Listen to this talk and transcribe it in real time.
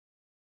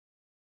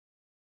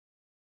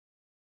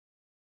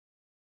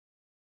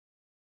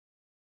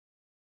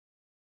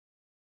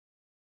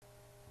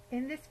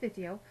In this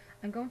video,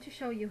 I'm going to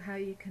show you how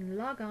you can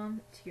log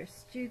on to your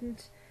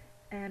student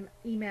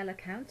email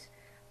account,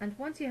 and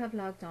once you have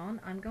logged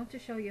on, I'm going to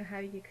show you how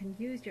you can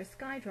use your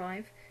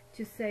SkyDrive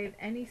to save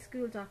any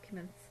school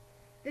documents.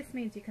 This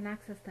means you can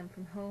access them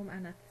from home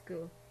and at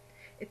school.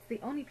 It's the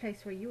only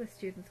place where you as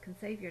students can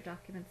save your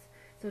documents,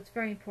 so it's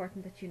very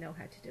important that you know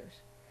how to do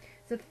it.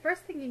 So the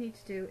first thing you need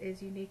to do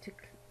is you need to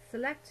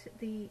select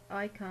the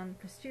icon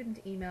for student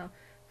email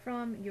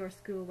from your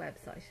school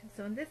website.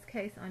 So in this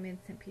case I'm in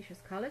St.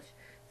 Peter's College,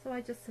 so I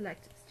just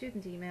select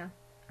student email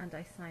and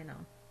I sign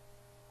on.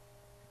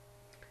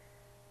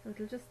 So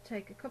it'll just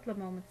take a couple of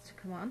moments to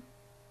come on,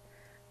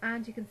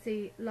 and you can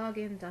see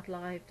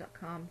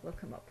login.live.com will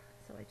come up.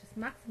 So I just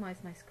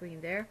maximize my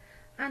screen there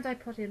and I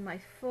put in my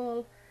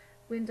full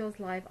Windows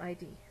Live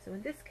ID. So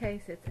in this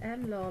case it's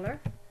mlawler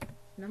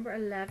number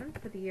 11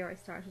 for the year I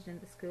started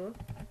in the school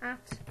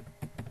at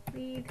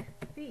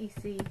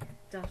vec.ie.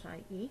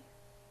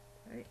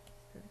 Right,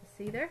 so you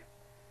see there.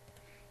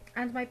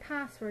 And my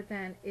password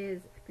then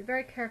is, be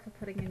very careful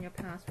putting in your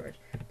password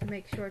to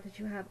make sure that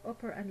you have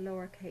upper and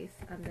lower case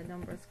and the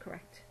numbers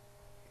correct.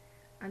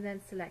 And then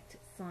select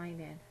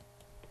sign in.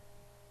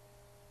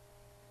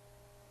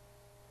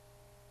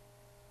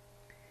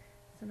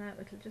 So now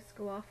it'll just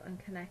go off and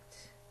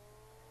connect.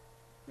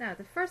 Now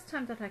the first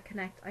time that I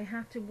connect, I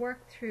have to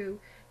work through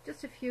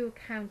just a few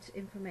account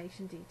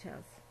information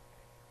details.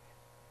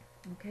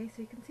 Okay,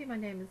 so you can see my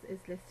name is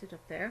listed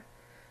up there.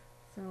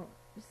 So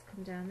just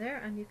come down there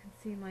and you can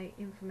see my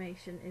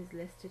information is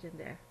listed in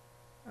there.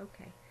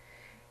 Okay,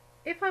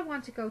 if I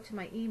want to go to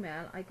my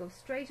email, I go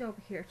straight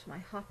over here to my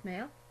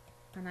Hotmail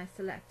and I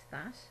select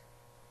that.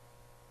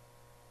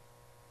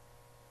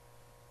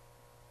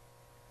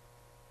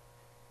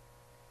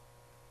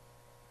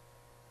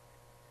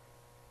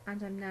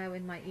 And I'm now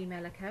in my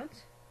email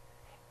account.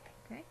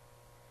 Okay,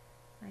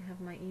 I have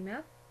my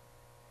email.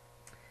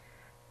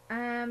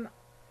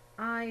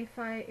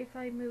 If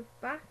I move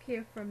back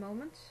here for a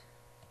moment,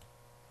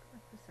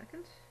 for a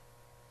second.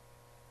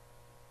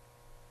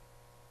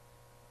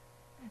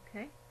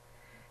 Okay,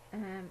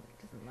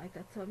 doesn't like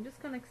that, so I'm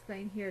just going to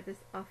explain here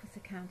this Office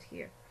account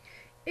here.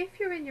 If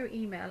you're in your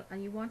email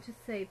and you want to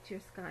save to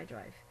your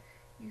SkyDrive,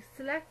 you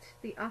select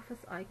the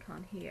Office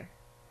icon here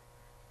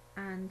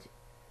and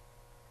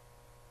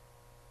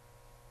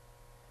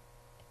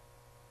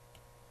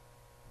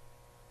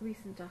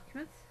recent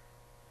documents.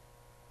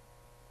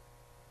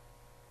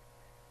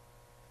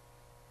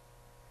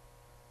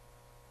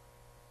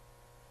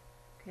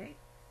 Okay,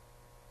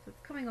 so it's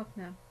coming up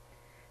now.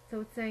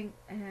 So it's saying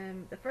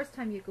the first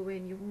time you go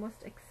in you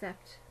must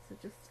accept, so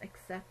just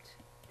accept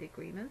the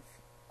agreements.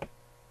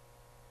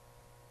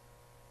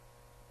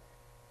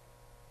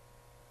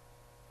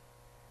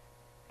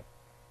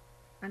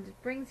 And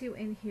it brings you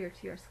in here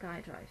to your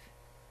SkyDrive.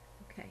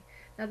 Okay,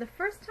 now the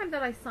first time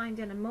that I signed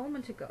in a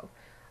moment ago,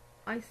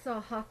 I saw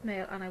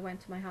Hotmail and I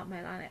went to my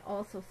Hotmail and I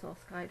also saw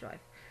SkyDrive.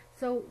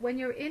 So when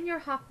you're in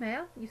your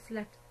Hotmail, you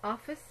select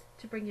Office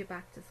to bring you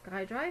back to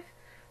SkyDrive.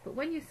 But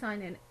when you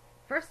sign in,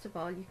 first of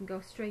all, you can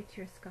go straight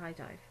to your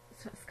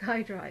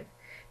SkyDrive.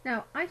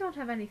 Now, I don't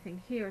have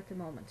anything here at the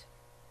moment.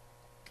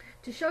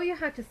 To show you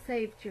how to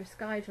save to your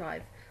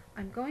SkyDrive,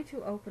 I'm going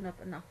to open up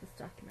an Office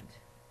document.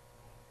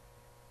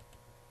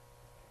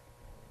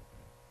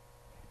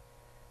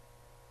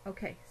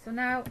 Okay, so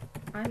now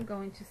I'm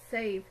going to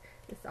save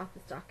this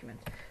Office document.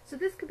 So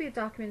this could be a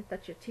document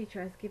that your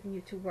teacher has given you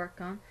to work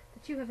on,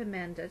 that you have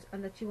amended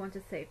and that you want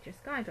to save to your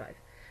SkyDrive.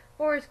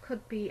 Or it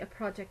could be a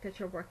project that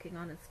you're working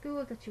on in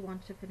school that you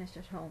want to finish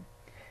at home.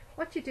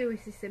 What you do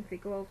is you simply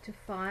go over to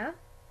File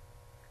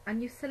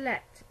and you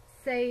select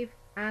Save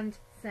and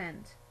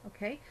Send.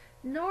 Okay,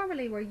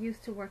 normally we're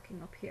used to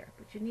working up here,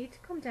 but you need to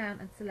come down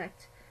and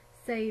select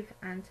Save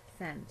and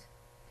Send.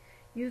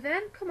 You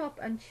then come up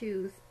and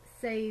choose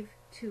Save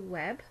to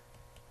Web.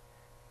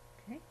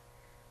 Okay,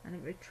 and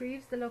it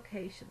retrieves the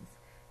locations.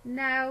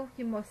 Now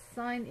you must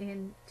sign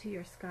in to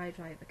your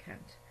SkyDrive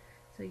account.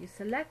 So you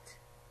select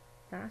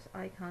that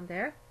icon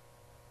there,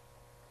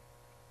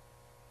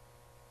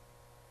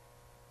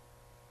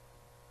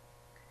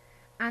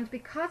 and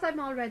because I'm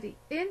already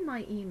in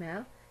my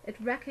email, it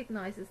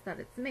recognizes that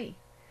it's me.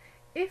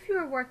 If you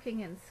were working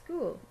in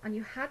school and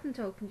you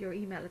hadn't opened your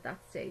email at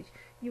that stage,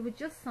 you would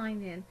just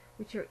sign in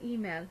with your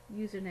email,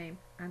 username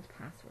and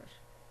password.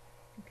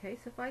 Okay,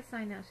 so if I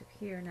sign out of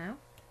here now,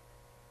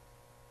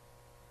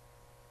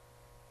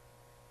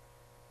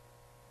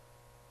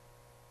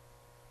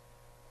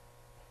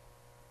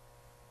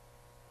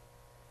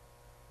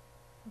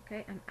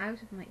 okay, I'm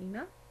out of my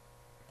email.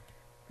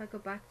 If I go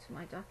back to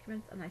my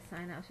documents and I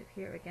sign out of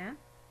here again,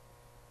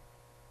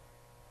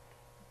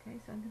 okay,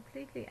 so I'm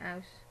completely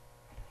out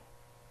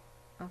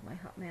of my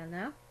Hotmail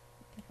now.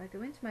 If I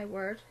go into my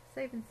Word,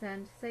 Save and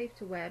Send, Save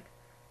to Web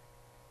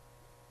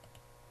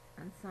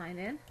and sign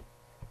in,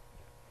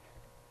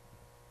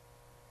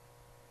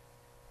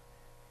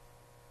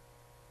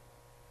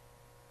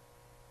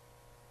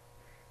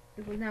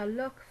 it will now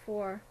look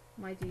for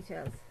my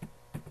details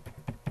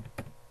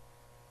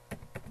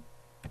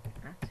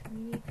at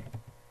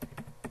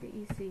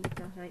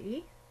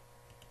ec.ie,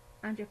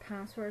 and your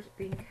password,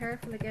 being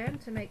careful again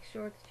to make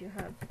sure that you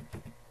have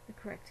the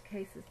correct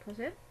cases put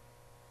in.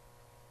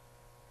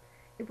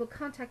 It will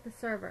contact the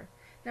server.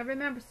 Now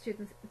remember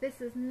students,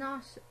 this is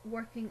not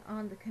working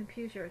on the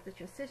computer that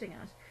you're sitting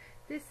at.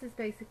 This is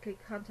basically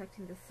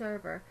contacting the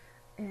server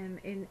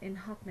in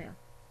Hotmail.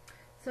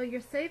 So you're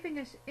saving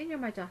it in your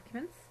My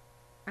Documents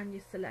and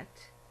you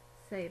select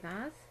Save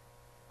As.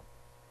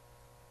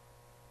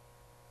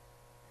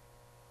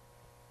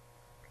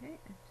 Okay,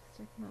 just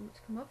take a moment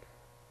to come up.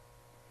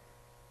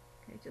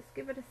 Okay, just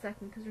give it a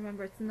second, because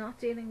remember, it's not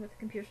dealing with the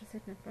computer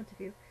sitting in front of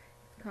you,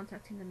 it's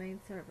contacting the main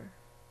server.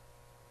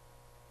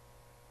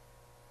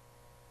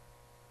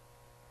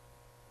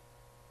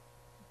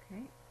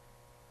 Okay.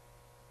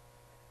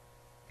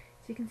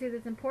 So you can see that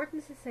it's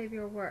important to save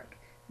your work,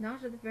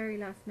 not at the very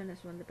last minute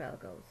when the bell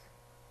goes.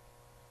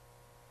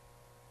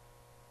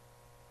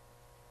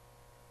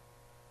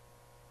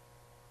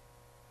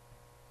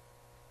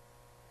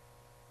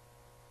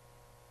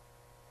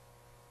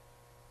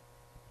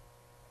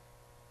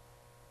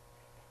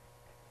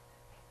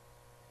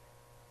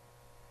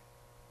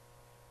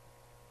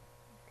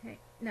 Okay,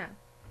 now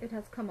it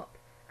has come up,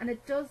 and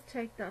it does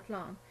take that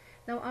long.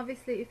 Now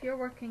obviously if you're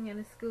working in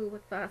a school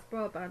with fast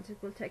broadband, it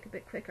will take a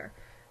bit quicker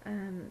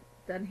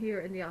than here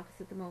in the office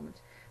at the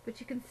moment.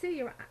 But you can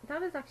see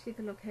that is actually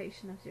the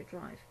location of your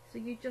drive. So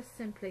you just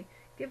simply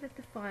give it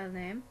the file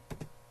name,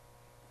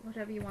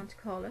 whatever you want to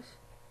call it,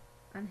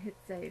 and hit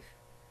save.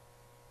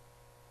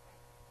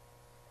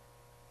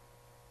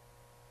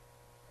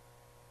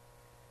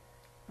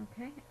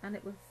 Okay, and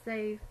it will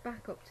save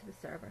back up to the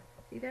server.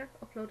 See there?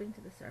 Uploading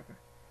to the server.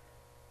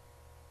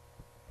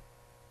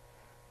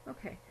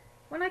 Okay,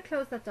 when I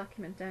close that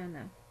document down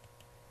now,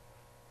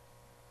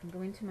 I'm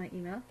going to my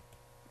email.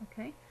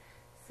 Okay,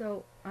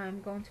 so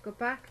I'm going to go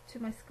back to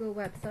my school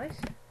website.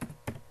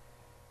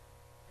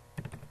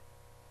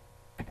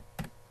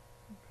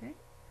 Okay,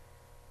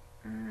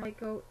 and I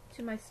go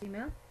to my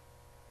email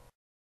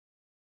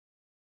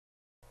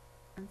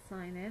and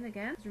sign in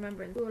again.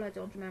 Remember, in school I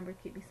don't remember to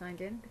keep me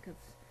signed in, because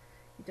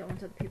you don't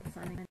want other people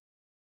signing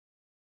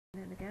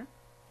in again.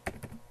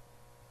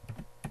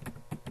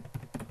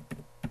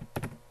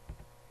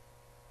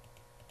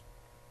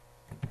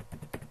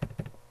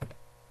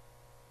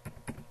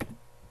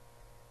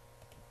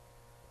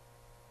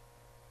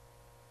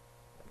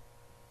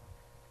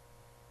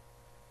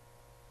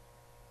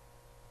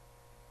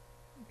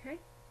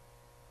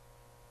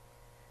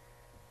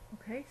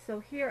 Okay, so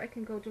here I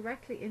can go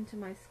directly into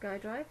my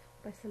SkyDrive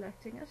by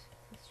selecting it.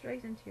 So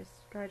straight into your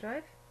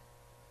SkyDrive.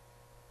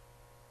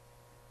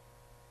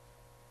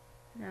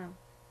 Now,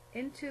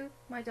 into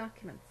my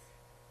documents.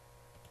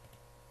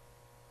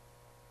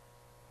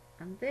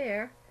 And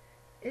there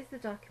is the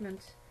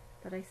document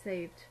that I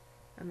saved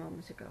a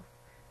moment ago.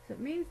 So it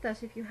means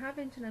that if you have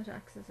internet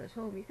access at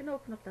home, you can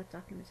open up that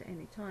document at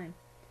any time.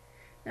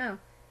 Now,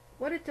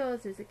 what it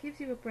does is it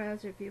gives you a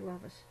browser view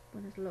of it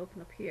when it will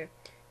open up here.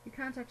 You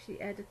can't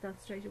actually edit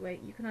that straight away.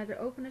 You can either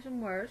open it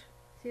in Word,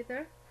 see it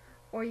there,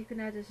 or you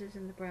can edit it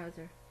in the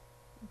browser.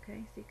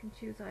 Okay, so you can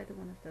choose either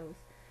one of those.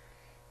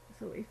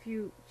 So if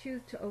you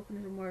choose to open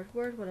it in Word,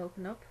 Word will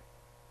open up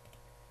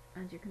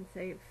and you can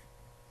save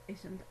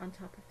it on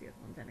top of the other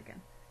one then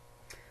again.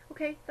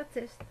 Okay, that's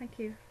it. Thank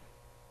you.